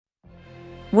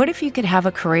What if you could have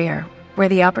a career where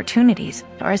the opportunities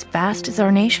are as vast as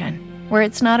our nation, where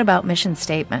it's not about mission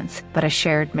statements, but a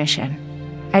shared mission?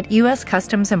 At U.S.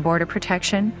 Customs and Border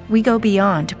Protection, we go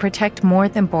beyond to protect more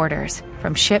than borders.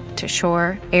 From ship to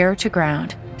shore, air to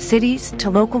ground, cities to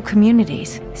local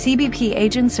communities, CBP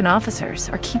agents and officers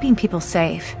are keeping people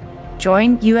safe.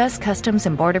 Join U.S. Customs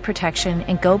and Border Protection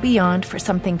and go beyond for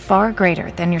something far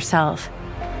greater than yourself.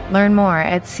 Learn more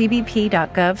at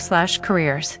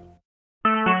cbp.gov/careers.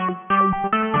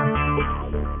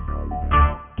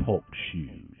 Talk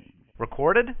shoes.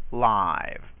 Recorded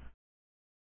live.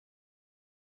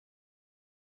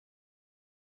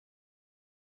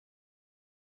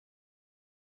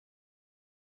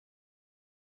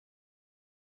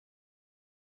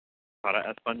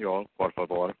 Para español, por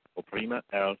favor, oprima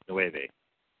el 9.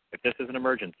 If this is an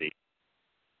emergency,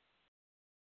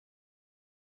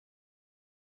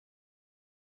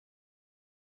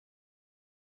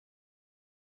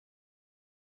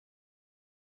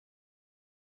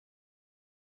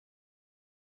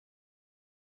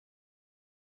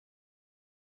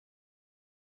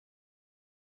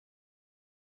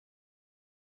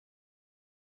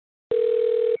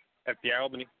 FBI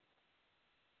Albany.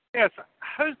 Yes,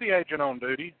 who's the agent on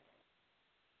duty?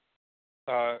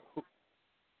 I'm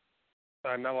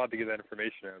not allowed to give that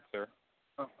information out, sir.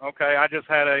 Okay, I just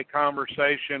had a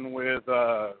conversation with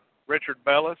Richard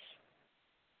Bellis,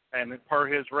 and per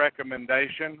his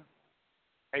recommendation,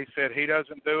 he said he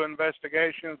doesn't do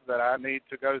investigations, that I need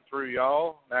to go through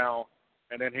y'all now,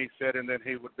 and then he said, and then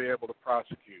he would be able to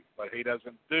prosecute, but he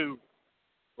doesn't do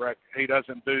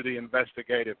the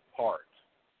investigative part.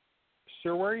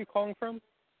 Sir, where are you calling from?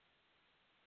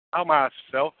 Oh, my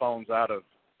cell phone's out of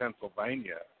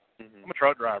Pennsylvania. Mm-hmm. I'm a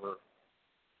truck driver.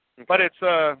 Okay. But it's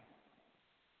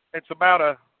about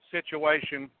a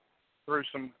situation through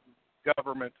some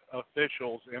government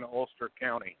officials in Ulster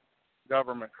County,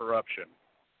 government corruption.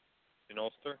 In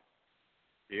Ulster?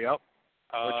 Yep,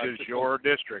 which is your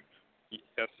district.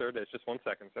 Yes, sir. There's just 1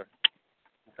 second, sir.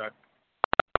 Okay.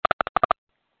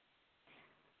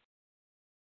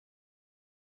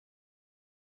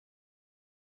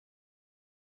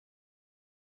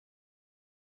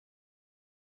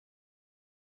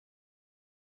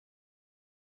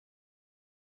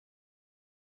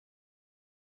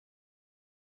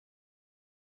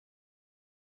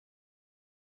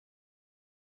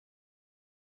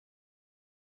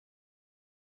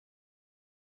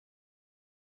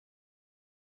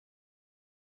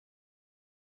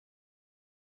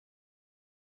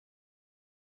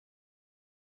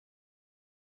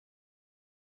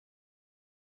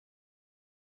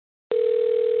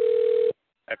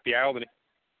 FBI Albany.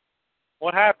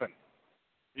 What happened?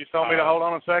 You told me to hold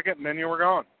on a second, and then you were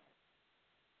gone.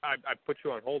 I put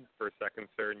you on hold for a second,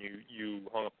 sir, and you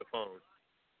hung up the phone.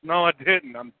 No, I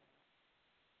didn't. I'm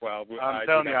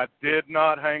telling you, I did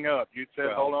not hang up. You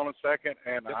said hold on a second,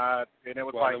 and it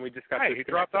was like, then we just got hey, he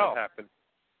dropped off. It happened.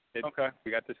 Okay.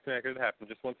 We got disconnected. It happened.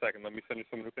 Just 1 second. Let me send you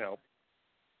someone who can help.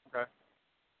 Okay.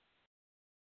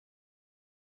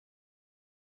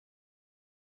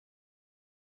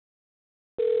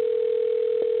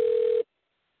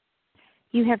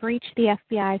 You have reached the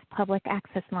FBI's public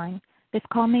access line. This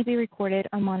call may be recorded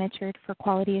or monitored for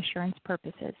quality assurance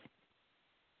purposes.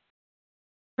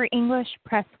 For English,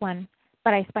 press 1.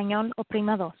 Para español,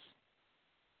 oprima 2.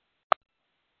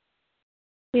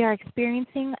 We are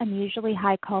experiencing unusually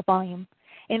high call volume.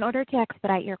 In order to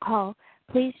expedite your call,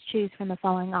 please choose from the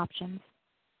following options.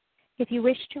 If you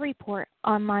wish to report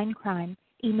online crime,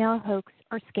 email hoax,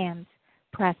 or scams,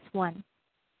 press 1.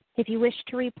 If you wish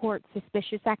to report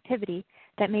suspicious activity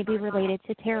that may be related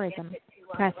to terrorism,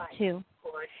 press 2.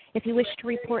 If you wish to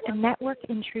report a network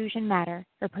intrusion matter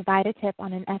or provide a tip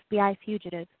on an FBI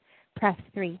fugitive, press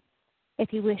 3.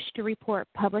 If you wish to report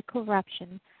public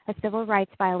corruption, a civil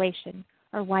rights violation,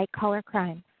 or white-collar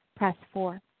crime, press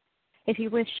 4. If you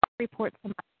wish to report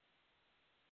some...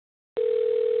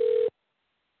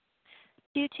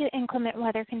 Due to inclement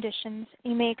weather conditions,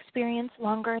 you may experience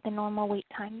longer than normal wait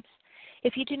times.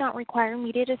 If you do not require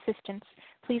immediate assistance,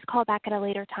 please call back at a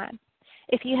later time.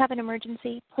 If you have an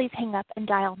emergency, please hang up and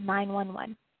dial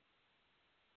 911.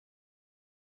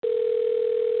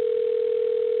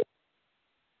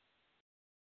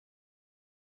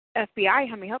 FBI,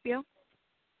 how may I help you?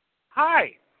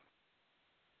 Hi.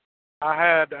 I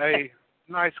had a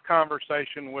nice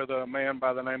conversation with a man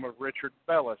by the name of Richard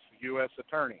Bellis, U.S.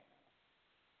 Attorney.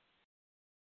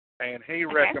 And he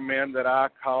recommended that I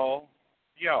call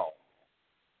y'all.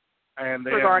 And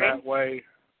then that way,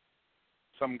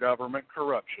 some government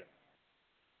corruption.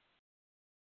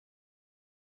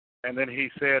 And then he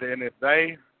said, and if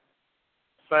they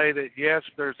say that yes,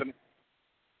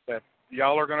 that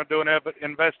y'all are going to do an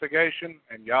investigation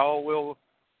and y'all will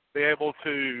be able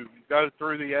to go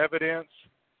through the evidence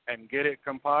and get it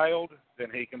compiled, then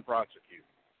he can prosecute.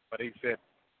 But he said,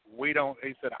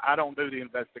 I don't do the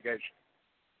investigation.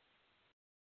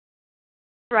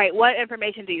 Right. What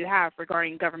information do you have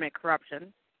regarding government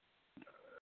corruption?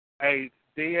 A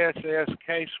DSS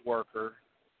caseworker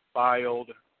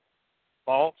filed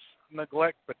false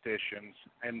neglect petitions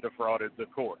and defrauded the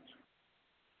courts.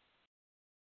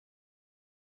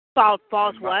 False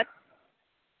what?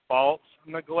 False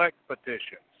neglect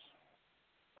petitions.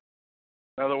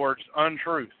 In other words,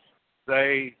 untruth.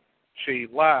 She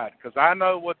lied, because I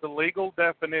know what the legal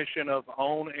definition of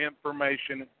own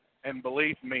information and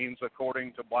belief means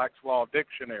according to Black's Law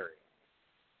Dictionary.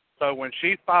 So when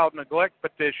she filed neglect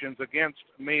petitions against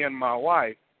me and my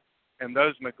wife, and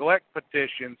those neglect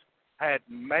petitions had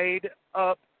made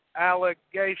up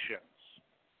allegations,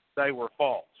 they were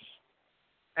false.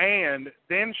 And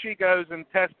then she goes and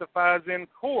testifies in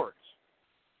court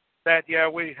that, yeah,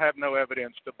 we have no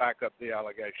evidence to back up the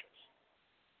allegations.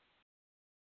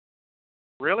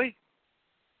 Really?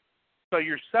 So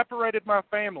you separated my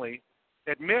family,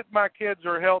 admit my kids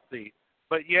are healthy,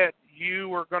 but yet you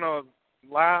were going to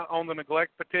lie on the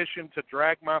neglect petition to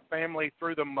drag my family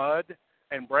through the mud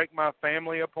and break my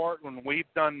family apart when we've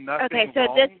done nothing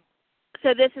wrong?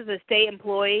 So this is a state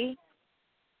employee?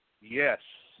 Yes.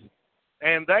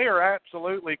 And they are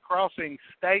absolutely crossing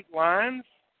state lines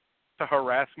to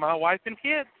harass my wife and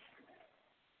kids.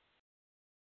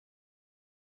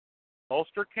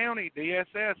 Ulster County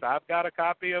DSS, I've got a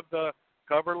copy of the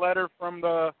cover letter from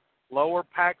the Lower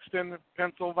Paxton,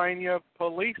 Pennsylvania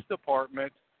Police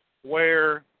Department,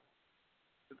 where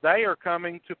they are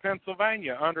coming to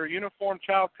Pennsylvania under Uniform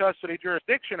Child Custody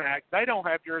Jurisdiction Act. They don't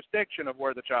have jurisdiction of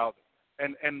where the child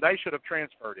is, and they should have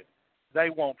transferred it. They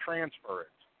won't transfer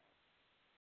it.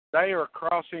 They are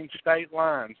crossing state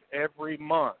lines every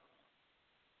month,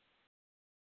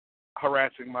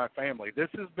 harassing my family. This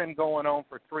has been going on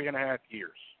for 3.5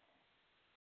 years.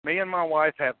 Me and my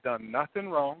wife have done nothing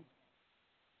wrong.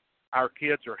 Our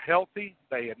kids are healthy.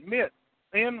 They admit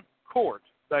in court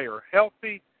they are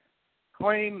healthy,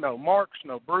 clean, no marks,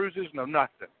 no bruises, no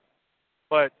nothing.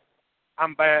 But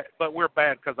I'm bad. But we're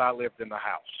bad because I lived in the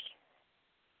house.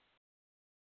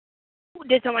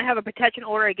 Did someone have a protection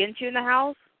order against you in the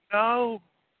house? No.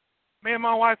 Me and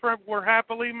my wife, we're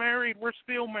happily married. We're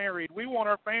still married. We want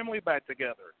our family back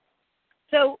together.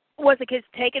 So was the kids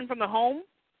taken from the home?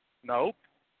 Nope.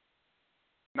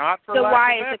 Not for so lack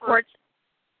why of is effort. the court?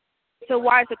 So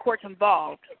why is the court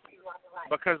involved?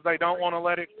 Because they don't want to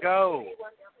let it go.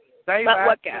 They Let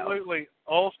what absolutely,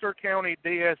 Ulster County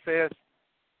DSS,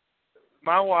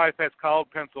 my wife has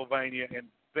called Pennsylvania and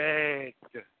begged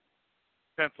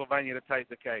Pennsylvania to take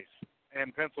the case.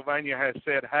 And Pennsylvania has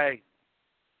said, hey,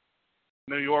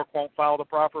 New York won't file the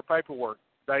proper paperwork.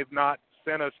 They've not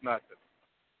sent us nothing.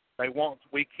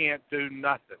 We can't do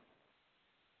nothing.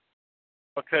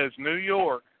 Because New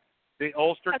York, the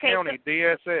Ulster County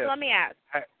DSS. Let me ask.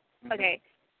 Okay,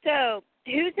 so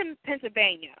who's in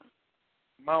Pennsylvania?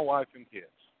 My wife and kids.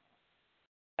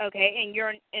 Okay, and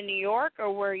you're in New York,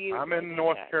 or where are you? I'm in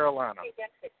North Carolina.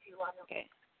 Okay.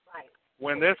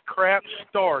 When this crap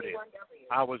started,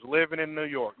 I was living in New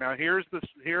York. Now here's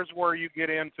where you get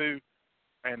into,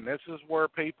 and this is where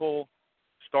people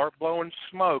start blowing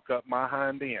smoke up my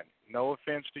hind end. No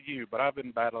offense to you, but I've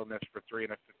been battling this for 3.5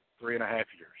 years.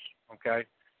 Okay.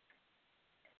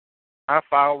 I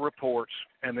file reports,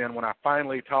 and then when I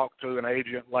finally talk to an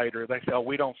agent later, they say, oh,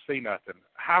 we don't see nothing.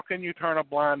 How can you turn a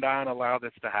blind eye and allow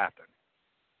this to happen?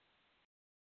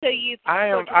 So you've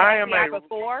spoken to the FBI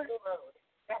before?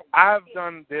 I've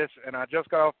done this, and I just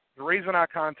got off. The reason I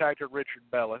contacted Richard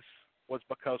Bellis was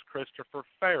because Christopher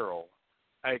Farrell,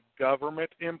 a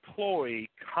government employee,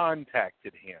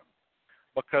 contacted him.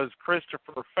 Because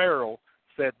Christopher Farrell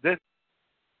said this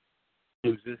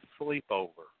loses sleep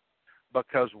over.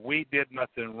 Because we did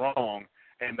nothing wrong,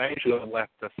 and they should have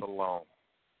left us alone.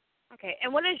 Okay,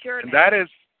 and what is your name? That is,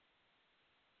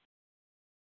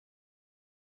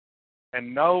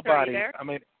 and nobody, I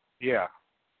mean, yeah.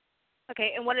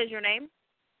 Okay, and what is your name?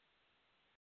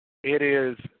 It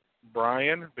is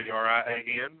Brian,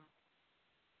 B-R-I-A-N.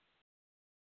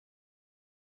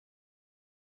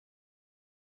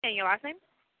 And your last name?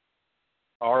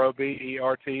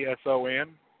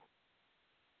 R-O-B-E-R-T-S-O-N.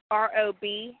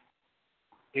 R-O-B.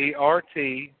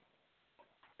 E-R-T-S-O-N.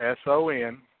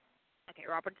 Okay,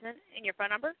 Robertson. And your phone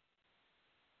number?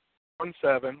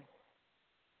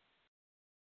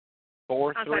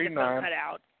 439 cut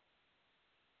out.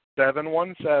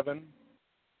 717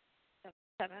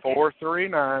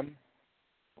 439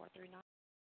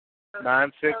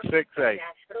 9668.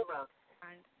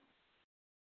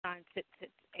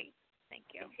 9668. Thank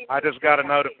you. I just got a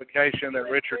notification that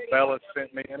Richard Bellis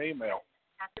sent me an email.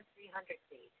 After 300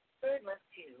 feet, third left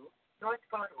 2, North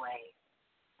Broadway.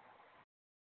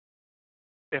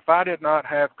 If I did not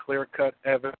have clear-cut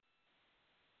evidence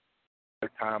at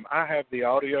the time, I have the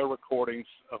audio recordings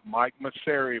of Mike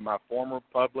Masseri, my former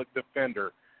public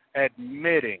defender,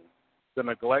 admitting the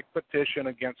neglect petition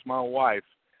against my wife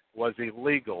was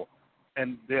illegal.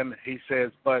 And then he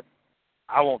says, but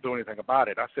I won't do anything about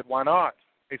it. I said, why not?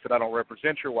 He said, I don't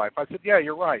represent your wife. I said, yeah,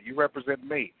 you're right. You represent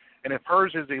me. And if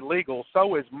hers is illegal,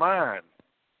 so is mine.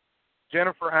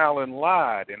 Jennifer Allen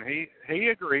lied, and he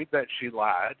agreed that she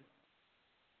lied.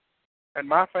 And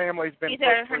my family's been put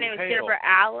her through name was hell. Jennifer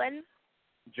Allen?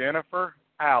 Jennifer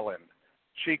Allen.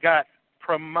 She got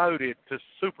promoted to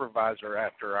supervisor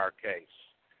after our case.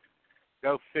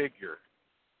 Go figure.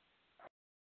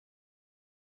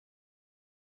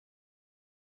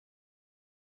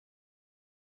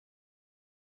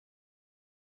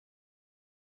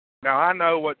 Now, I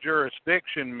know what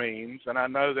jurisdiction means, and I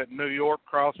know that New York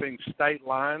crossing state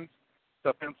lines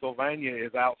to Pennsylvania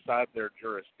is outside their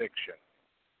jurisdiction.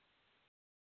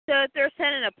 So if they're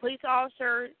sending a police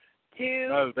officer to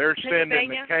No, they're sending the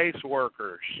Pennsylvania?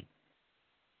 caseworkers.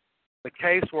 The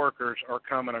caseworkers are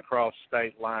coming across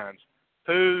state lines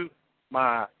to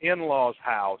my in-laws'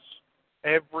 house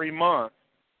every month,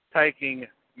 taking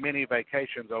mini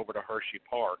vacations over to Hershey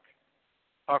Park.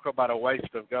 Talk about a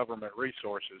waste of government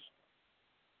resources.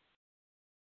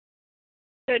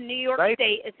 So New York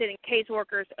State is sending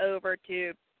caseworkers over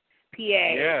to PA.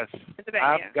 Yes.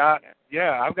 Pennsylvania.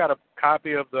 I've got a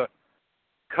copy of the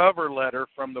cover letter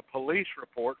from the police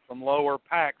report from Lower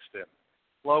Paxton.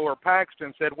 Lower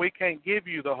Paxton said, we can't give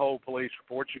you the whole police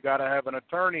report. You got to have an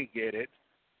attorney get it,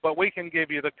 but we can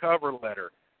give you the cover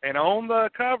letter. And on the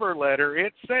cover letter,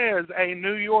 it says a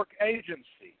New York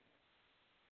agency.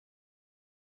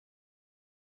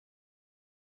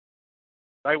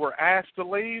 They were asked to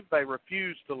leave. They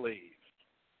refused to leave.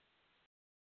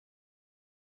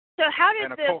 So how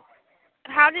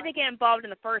did they get involved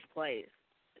in the first place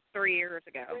 3 years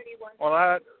ago?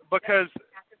 Well, because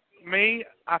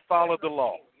I followed the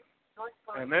law.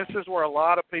 And this is where a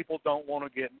lot of people don't want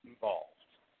to get involved.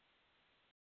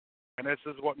 And this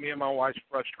is what me and my wife's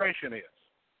frustration is.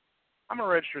 I'm a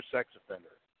registered sex offender.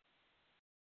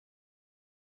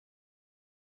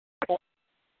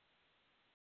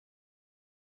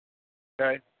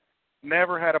 Okay?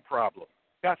 Never had a problem.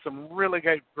 Got some really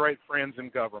great friends in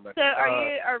government. So are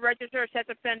you a registered sex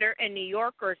offender in New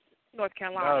York or North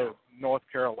Carolina? No, North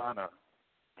Carolina.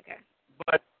 Okay.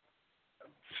 But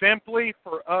simply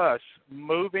for us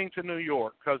moving to New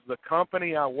York, because the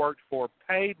company I worked for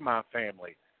paid my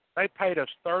family, they paid us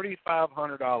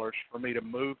 $3,500 for me to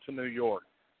move to New York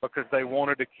because they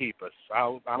wanted to keep us.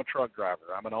 I'm a truck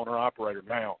driver. I'm an owner-operator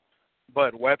now.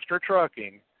 But Webster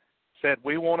Trucking said,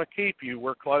 we want to keep you.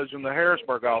 We're closing the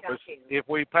Harrisburg office. If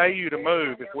we pay you to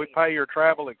move, if we pay your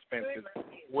travel expenses,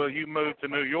 will you move to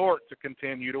New York to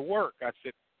continue to work? I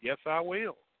said, yes, I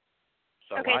will.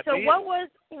 So okay, I so did. what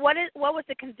was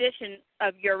the condition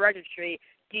of your registry?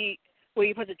 Were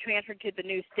you supposed to transfer to the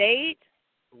new state?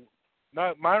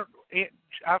 No,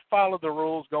 I followed the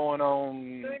rules going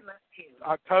on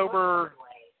October.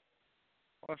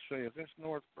 Let's see, is this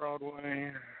North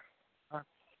Broadway? I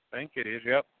think it is,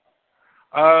 yep.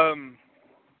 I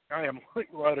am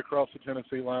right across the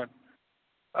Tennessee line.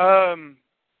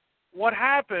 What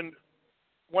happened,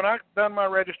 when I done my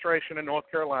registration in North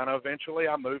Carolina, eventually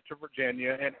I moved to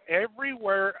Virginia, and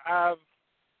everywhere I've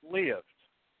lived,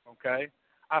 okay,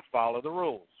 I follow the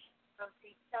rules.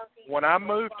 When I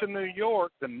moved to New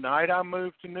York, the night I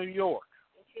moved to New York,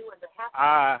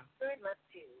 I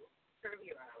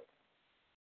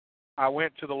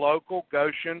went to the local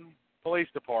Goshen Police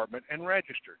Department and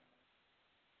registered.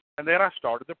 And then I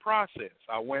started the process.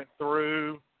 I went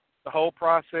through the whole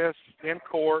process in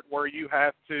court where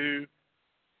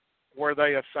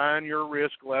they assign your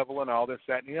risk level and all this,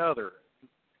 that, and the other.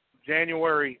 June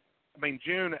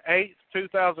 8th,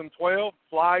 2012,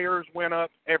 flyers went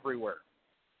up everywhere,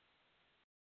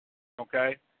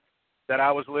 okay, that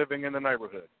I was living in the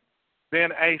neighborhood.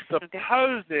 Then a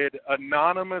supposed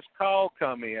anonymous call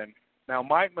come in. Now,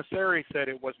 Mike Masseri said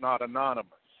it was not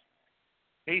anonymous.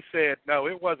 He said, no,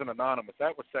 it wasn't anonymous.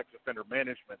 That was sex offender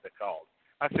management that called.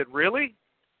 I said, really?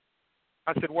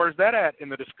 I said, where's that at in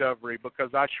the discovery?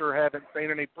 Because I sure haven't seen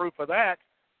any proof of that.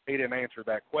 He didn't answer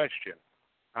that question.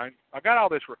 I got all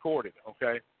this recorded,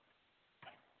 okay?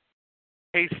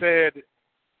 He said,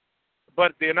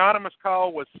 But the anonymous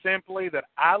call was simply that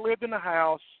I lived in the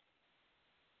house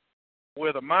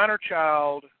with a minor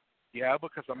child. Yeah,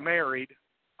 because I'm married.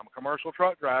 I'm a commercial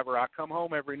truck driver. I come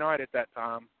home every night at that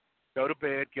time, go to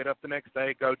bed, get up the next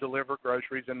day, go deliver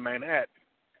groceries in Manhattan.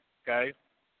 Okay?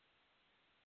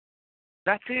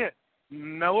 That's it.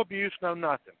 No abuse, no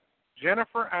nothing.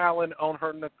 Jennifer Allen, on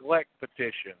her neglect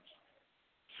petitions,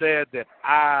 said that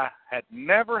I had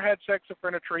never had sex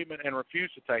offender treatment and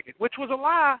refused to take it, which was a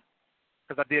lie,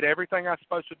 because I did everything I was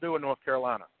supposed to do in North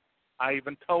Carolina. I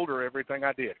even told her everything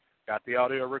I did. Got the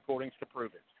audio recordings to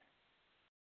prove it.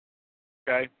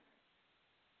 Okay?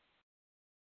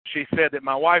 She said that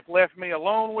my wife left me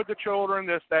alone with the children,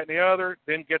 this, that, and the other,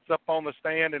 then gets up on the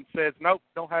stand and says, nope,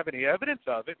 don't have any evidence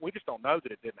of it. We just don't know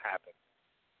that it didn't happen.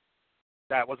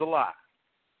 That was a lie.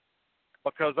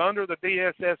 Because under the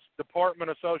DSS Department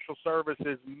of Social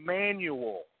Services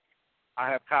manual, I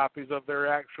have copies of their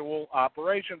actual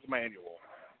operations manual.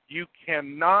 You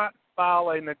cannot file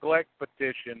a neglect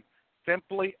petition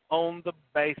simply on the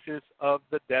basis of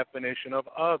the definition of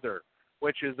other,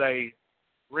 which is a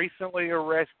recently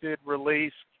arrested,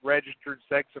 released, registered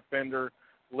sex offender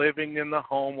living in the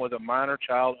home with a minor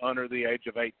child under the age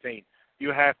of 18.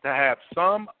 You have to have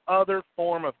some other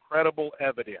form of credible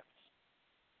evidence.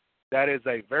 That is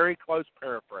a very close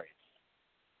paraphrase.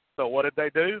 So what did they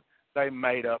do? They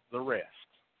made up the rest.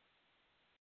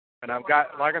 And I've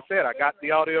got, like I said, I got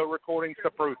the audio recordings to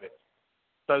prove it.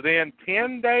 So then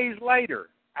 10 days later,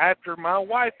 after my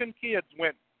wife and kids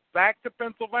went back to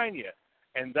Pennsylvania,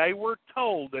 and they were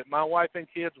told that my wife and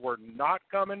kids were not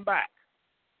coming back,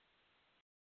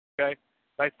 okay,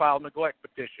 they filed neglect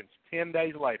petitions 10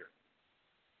 days later.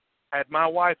 Had my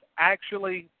wife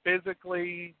actually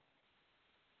physically,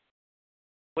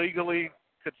 legally,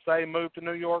 could say moved to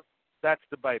New York, that's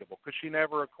debatable, because she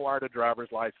never acquired a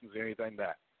driver's license or anything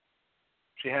that.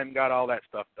 She hadn't got all that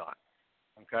stuff done,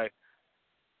 okay?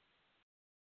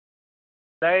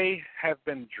 They have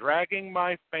been dragging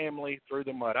my family through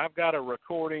the mud. I've got a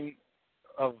recording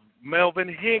of Melvin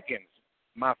Higgins,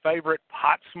 my favorite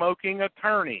pot-smoking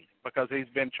attorney, because he's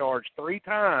been charged 3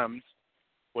 times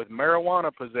with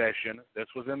marijuana possession. This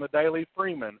was in the Daily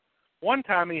Freeman. One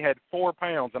time he had 4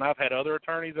 pounds, and I've had other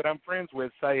attorneys that I'm friends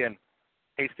with saying,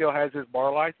 he still has his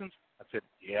bar license? I said,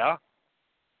 yeah.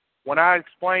 When I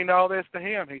explained all this to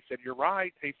him, he said, you're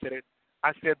right. He said,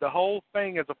 I said, the whole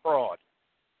thing is a fraud.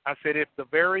 I said, if the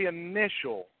very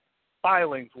initial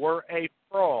filings were a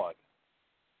fraud,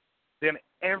 then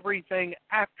everything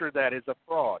after that is a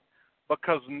fraud.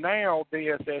 Because now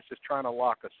DSS is trying to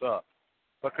lock us up.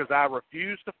 Because I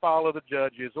refuse to follow the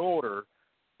judge's order,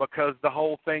 because the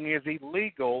whole thing is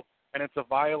illegal and it's a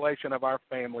violation of our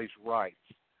family's rights.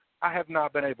 I have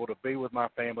not been able to be with my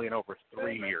family in over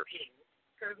 3 years.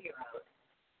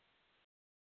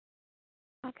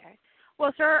 Okay.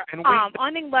 Well, sir,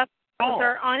 only thing left I'll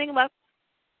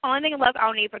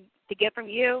need to get from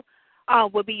you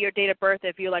would be your date of birth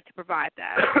if you'd like to provide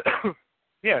that.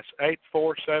 Yes,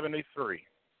 8473.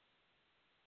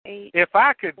 If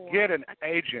I could get an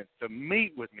agent to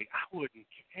meet with me, I wouldn't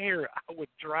care. I would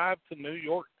drive to New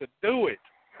York to do it.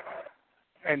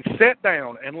 And sit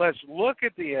down and let's look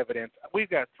at the evidence. We've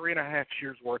got 3.5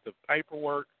 years worth of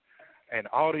paperwork and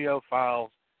audio files,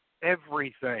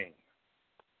 everything.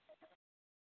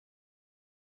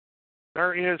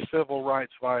 There is civil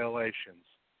rights violations.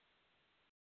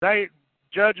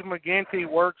 Judge McGinty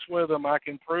works with them. I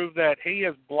can prove that. He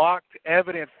has blocked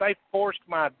evidence. They forced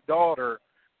my daughter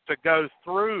to go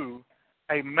through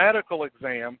a medical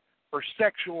exam for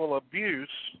sexual abuse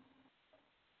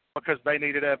because they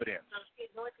needed evidence.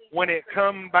 When it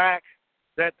come back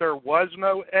that there was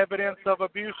no evidence of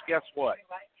abuse, guess what?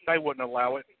 They wouldn't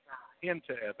allow it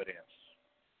into evidence.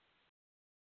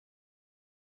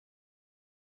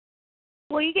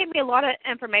 Well, you gave me a lot of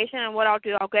information, and what I'll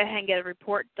do, I'll go ahead and get a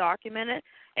report documented,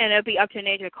 and it'll be up to an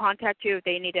agent to contact you if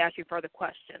they need to ask you further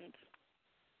questions.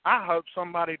 I hope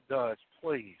somebody does,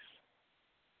 please.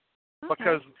 Okay.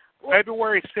 Because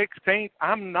February 16th,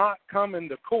 I'm not coming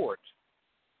to court,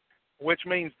 which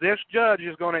means this judge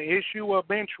is going to issue a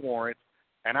bench warrant,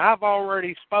 and I've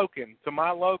already spoken to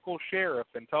my local sheriff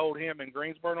and told him in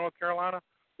Greensboro, North Carolina,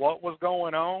 what was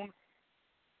going on,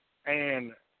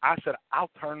 and I said,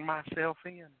 I'll turn myself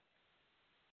in.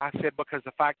 I said, because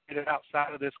if I get it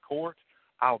outside of this court,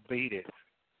 I'll beat it.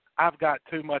 I've got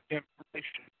too much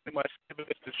information, too much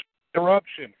evidence to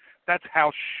corruption. That's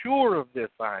how sure of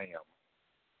this I am.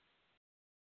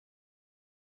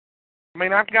 I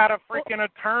mean, I've got a freaking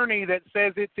attorney that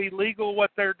says it's illegal what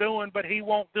they're doing, but he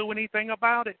won't do anything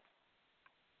about it.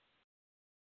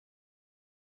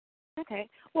 Okay.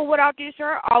 Well, what I'll do,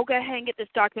 sir, I'll go ahead and get this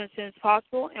document as soon as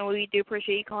possible, and we do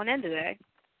appreciate you calling in today.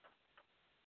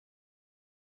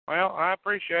 Well, I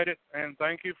appreciate it, and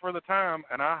thank you for the time,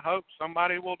 and I hope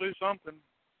somebody will do something.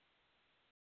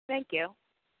 Thank you.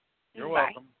 You're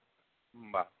Bye. welcome.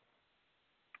 Bye.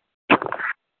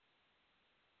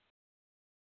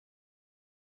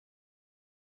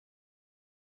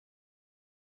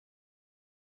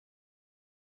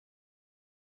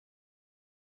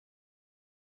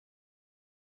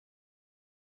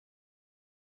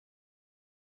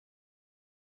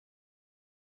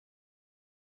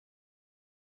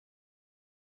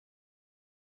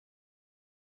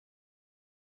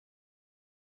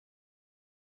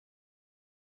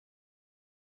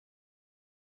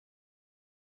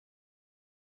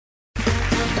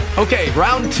 Okay,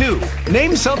 round two.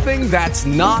 Name something that's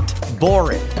not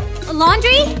boring. A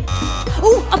laundry?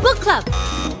 Ooh, a book club.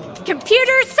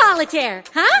 Computer solitaire,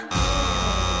 huh?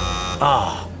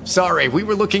 Ah, sorry, we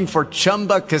were looking for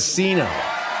Chumba Casino.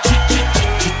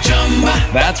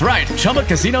 That's right,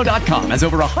 ChumbaCasino.com has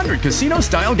over 100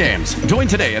 casino-style games. Join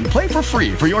today and play for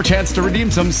free for your chance to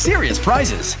redeem some serious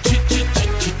prizes.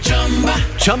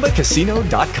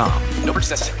 ChumbaCasino.com. No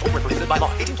purchase necessary. Void where prohibited by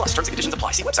law. 18+ terms and conditions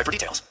apply. See website for details.